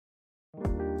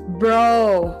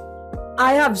Bro,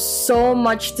 I have so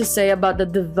much to say about the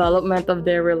development of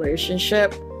their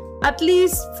relationship. At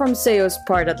least from Seo's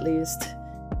part, at least.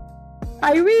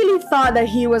 I really thought that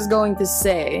he was going to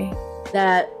say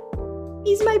that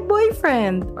he's my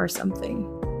boyfriend or something.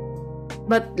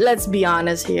 But let's be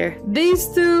honest here.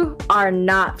 These two are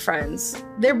not friends.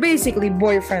 They're basically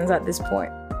boyfriends at this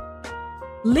point.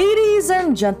 Ladies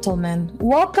and gentlemen,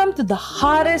 welcome to the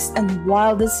hottest and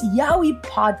wildest yaoi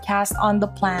podcast on the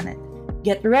planet.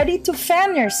 Get ready to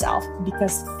fan yourself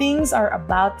because things are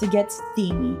about to get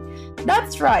steamy.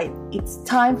 That's right, it's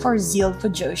time for Zeal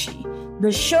Fujoshi,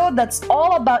 the show that's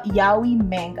all about yaoi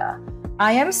manga.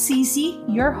 I am Cece,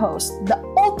 your host, the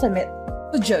ultimate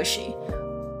Fujoshi,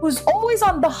 who's always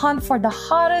on the hunt for the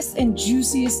hottest and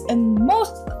juiciest and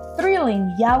most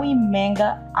thrilling yaoi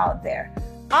manga out there.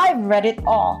 I've read it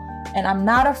all, and I'm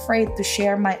not afraid to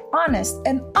share my honest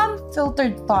and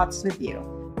unfiltered thoughts with you.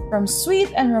 From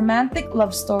sweet and romantic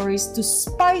love stories to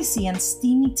spicy and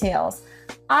steamy tales,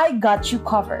 I got you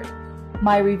covered.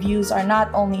 My reviews are not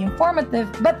only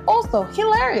informative, but also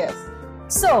hilarious.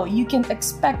 So you can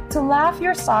expect to laugh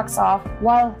your socks off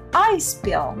while I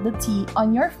spill the tea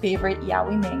on your favorite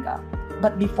yaoi manga.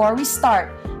 But before we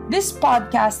start, this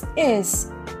podcast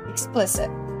is explicit.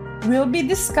 We'll be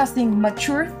discussing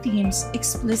mature themes,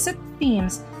 explicit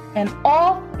themes, and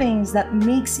all things that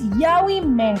makes yaoi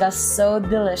manga so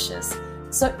delicious.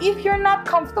 So if you're not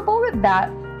comfortable with that,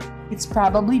 it's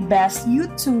probably best you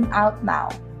tune out now.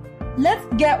 Let's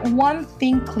get one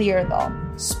thing clear though.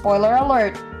 Spoiler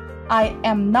alert, I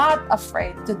am not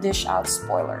afraid to dish out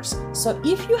spoilers. So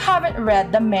if you haven't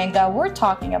read the manga we're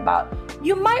talking about,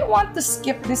 you might want to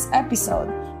skip this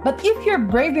episode. But if you're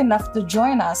brave enough to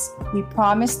join us, we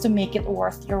promise to make it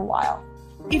worth your while.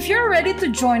 If you're ready to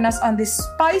join us on this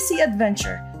spicy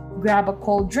adventure, grab a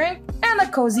cold drink and a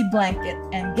cozy blanket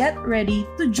and get ready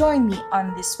to join me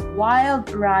on this wild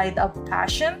ride of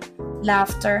passion,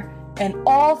 laughter, and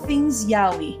all things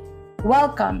yaoi.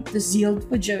 Welcome to Zeal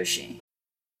Fujoshi.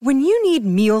 When you need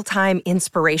mealtime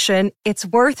inspiration, it's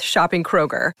worth shopping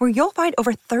Kroger, where you'll find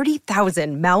over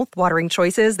 30,000 mouth-watering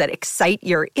choices that excite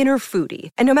your inner foodie.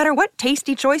 And no matter what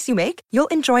tasty choice you make, you'll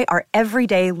enjoy our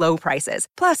everyday low prices,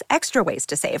 plus extra ways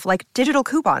to save, like digital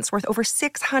coupons worth over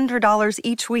 $600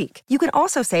 each week. You can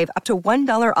also save up to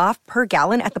 $1 off per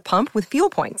gallon at the pump with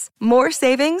fuel points. More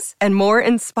savings and more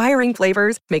inspiring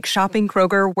flavors make shopping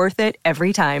Kroger worth it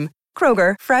every time.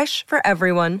 Kroger, fresh for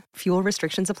everyone. Fuel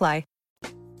restrictions apply.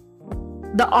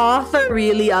 The author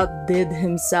really outdid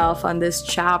himself on this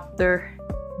chapter.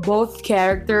 Both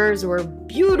characters were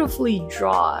beautifully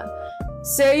drawn.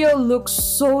 Seo looks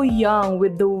so young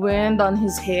with the wind on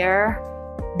his hair.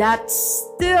 That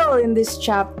still in this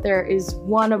chapter is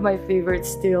one of my favorite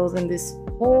stills in this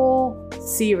whole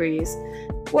series.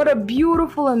 What a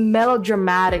beautiful and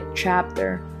melodramatic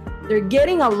chapter. They're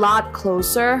getting a lot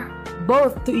closer,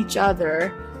 both to each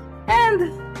other,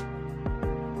 and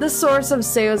the source of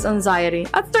Seo's anxiety.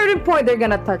 At a certain point, they're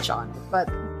gonna touch on it, but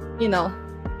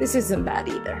this isn't bad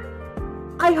either.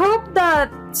 I hope that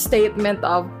statement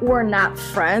of we're not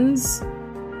friends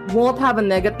won't have a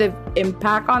negative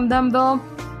impact on them though.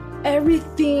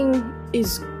 Everything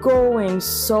is going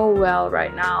so well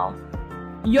right now.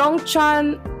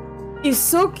 Young-chan is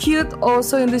so cute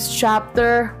also in this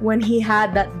chapter when he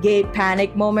had that gay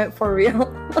panic moment for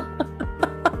real.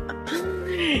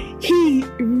 He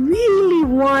really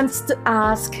wants to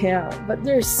ask him, but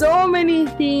there's so many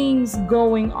things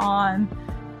going on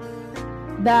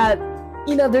that,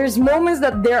 there's moments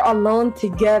that they're alone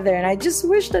together, and I just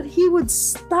wish that he would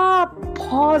stop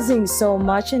pausing so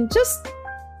much and just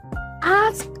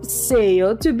ask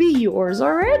Seo to be yours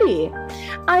already.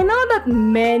 I know that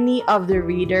many of the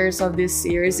readers of this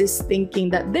series is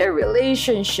thinking that their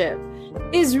relationship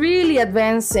is really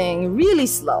advancing really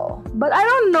slow. But I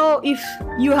don't know if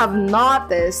you have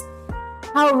noticed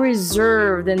how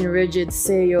reserved and rigid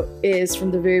Seo is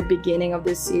from the very beginning of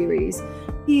this series.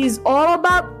 He is all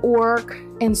about work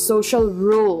and social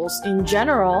rules in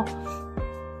general.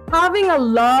 Having a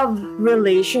love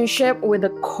relationship with a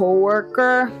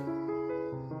coworker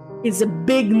is a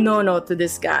big no-no to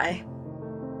this guy.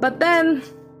 But then,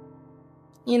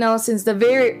 since the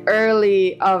very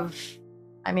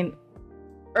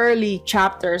early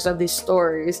chapters of these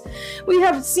stories, we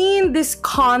have seen this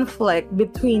conflict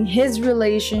between his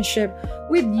relationship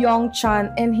with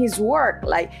Young-chan and his work.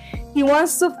 Like, he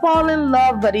wants to fall in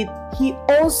love, but he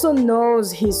also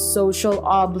knows his social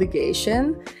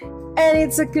obligation. And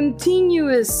it's a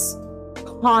continuous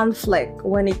conflict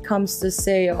when it comes to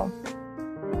Seo.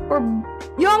 For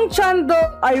Young-chan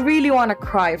though, I really want to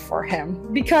cry for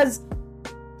him because,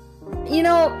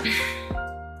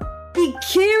 He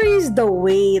carries the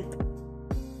weight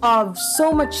of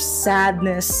so much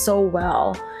sadness so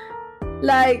well.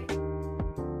 Like,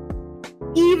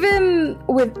 even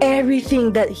with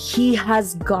everything that he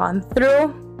has gone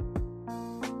through,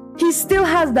 he still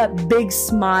has that big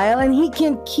smile and he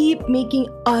can keep making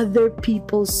other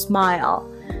people smile.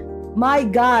 My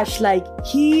gosh, like,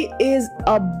 he is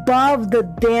above the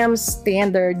damn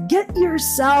standard. Get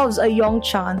yourselves a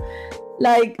Yongchan.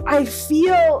 Like, I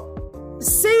feel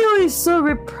Seo is so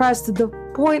repressed to the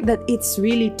point that it's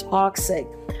really toxic.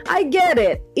 I get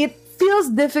it. It feels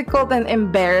difficult and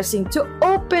embarrassing to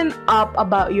open up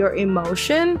about your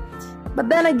emotion. But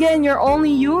then again, you're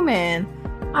only human.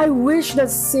 I wish that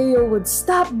Seo would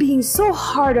stop being so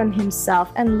hard on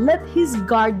himself and let his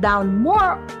guard down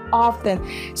more often,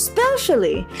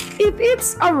 especially if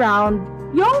it's around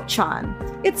Yongchan.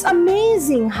 It's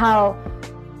amazing how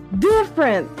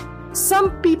different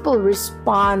some people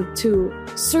respond to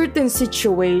certain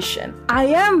situation. I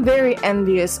am very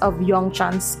envious of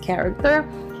Yongchan's character.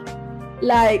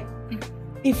 Like,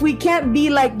 if we can't be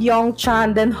like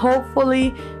Yongchan, then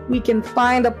hopefully we can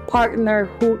find a partner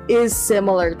who is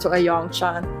similar to a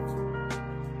Yongchan.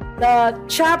 The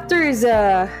chapter is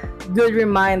a good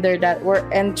reminder that we're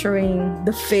entering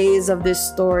the phase of this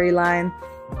storyline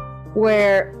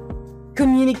where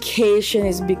communication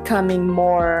is becoming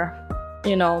more,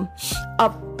 they're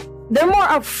more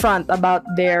upfront about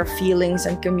their feelings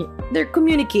and they're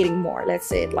communicating more, let's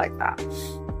say it like that.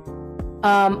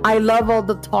 I love all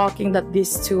the talking that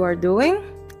these two are doing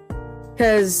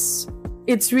because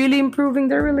it's really improving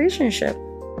their relationship.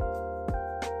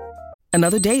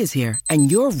 Another day is here,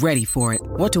 and you're ready for it.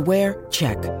 What to wear?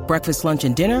 Check. Breakfast, lunch,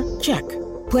 and dinner? Check.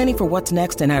 Planning for what's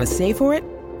next and how to save for it?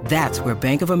 That's where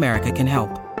Bank of America can help.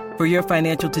 For your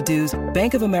financial to-dos,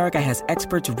 Bank of America has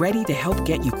experts ready to help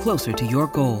get you closer to your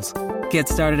goals. Get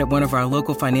started at one of our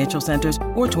local financial centers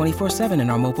or 24/7 in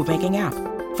our mobile banking app.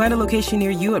 Find a location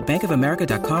near you at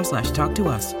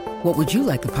bankofamerica.com/talktous. What would you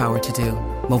like the power to do?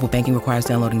 Mobile banking requires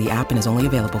downloading the app and is only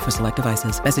available for select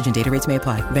devices. Message and data rates may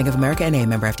apply. Bank of America N.A.,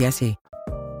 member FDIC.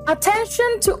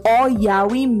 Attention to all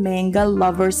yaoi manga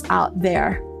lovers out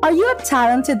there. Are you a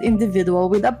talented individual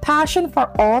with a passion for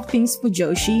all things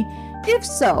Fujoshi? If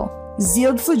so,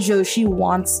 Zealed Fujoshi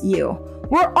wants you.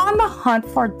 We're on the hunt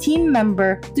for a team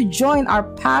member to join our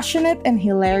passionate and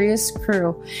hilarious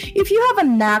crew. If you have a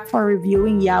knack for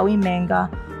reviewing yaoi manga,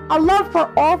 a love for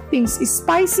all things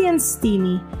spicy and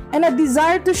steamy, and a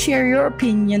desire to share your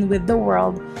opinion with the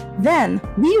world, then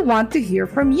we want to hear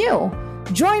from you.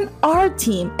 Join our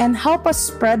team and help us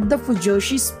spread the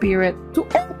Fujoshi spirit to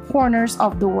all corners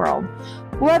of the world.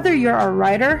 Whether you're a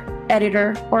writer,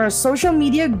 editor, or a social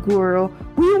media guru,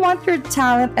 we want your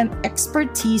talent and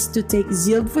expertise to take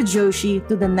Zealed Fujoshi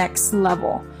to the next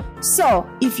level. So,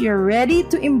 if you're ready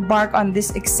to embark on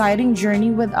this exciting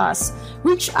journey with us,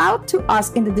 reach out to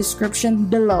us in the description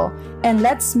below and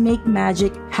let's make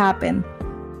magic happen.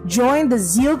 Join the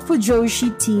Zealed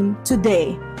Fujoshi team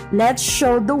today. Let's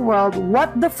show the world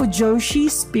what the Fujoshi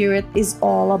spirit is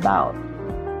all about.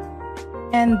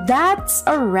 And that's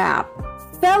a wrap.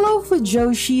 Fellow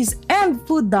Fujoshis and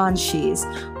Fudanshis,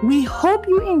 we hope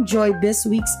you enjoyed this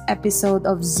week's episode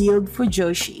of Zealed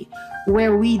Fujoshi,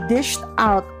 where we dished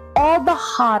out all the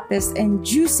hottest and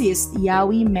juiciest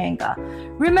yaoi manga.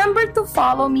 Remember to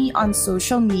follow me on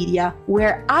social media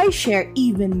where I share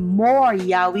even more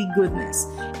yaoi goodness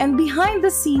and behind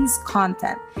the scenes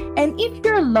content. And if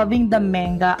you're loving the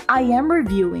manga I am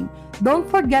reviewing, don't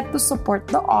forget to support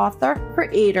the author,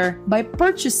 creator by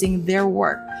purchasing their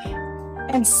work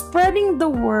and spreading the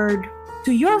word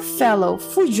to your fellow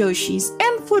Fujoshis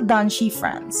and Fudanshi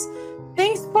friends.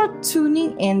 Thanks for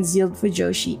tuning in, Zealed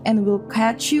Fujoshi, and we'll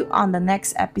catch you on the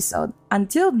next episode.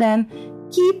 Until then,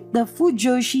 keep the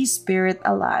Fujoshi spirit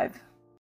alive.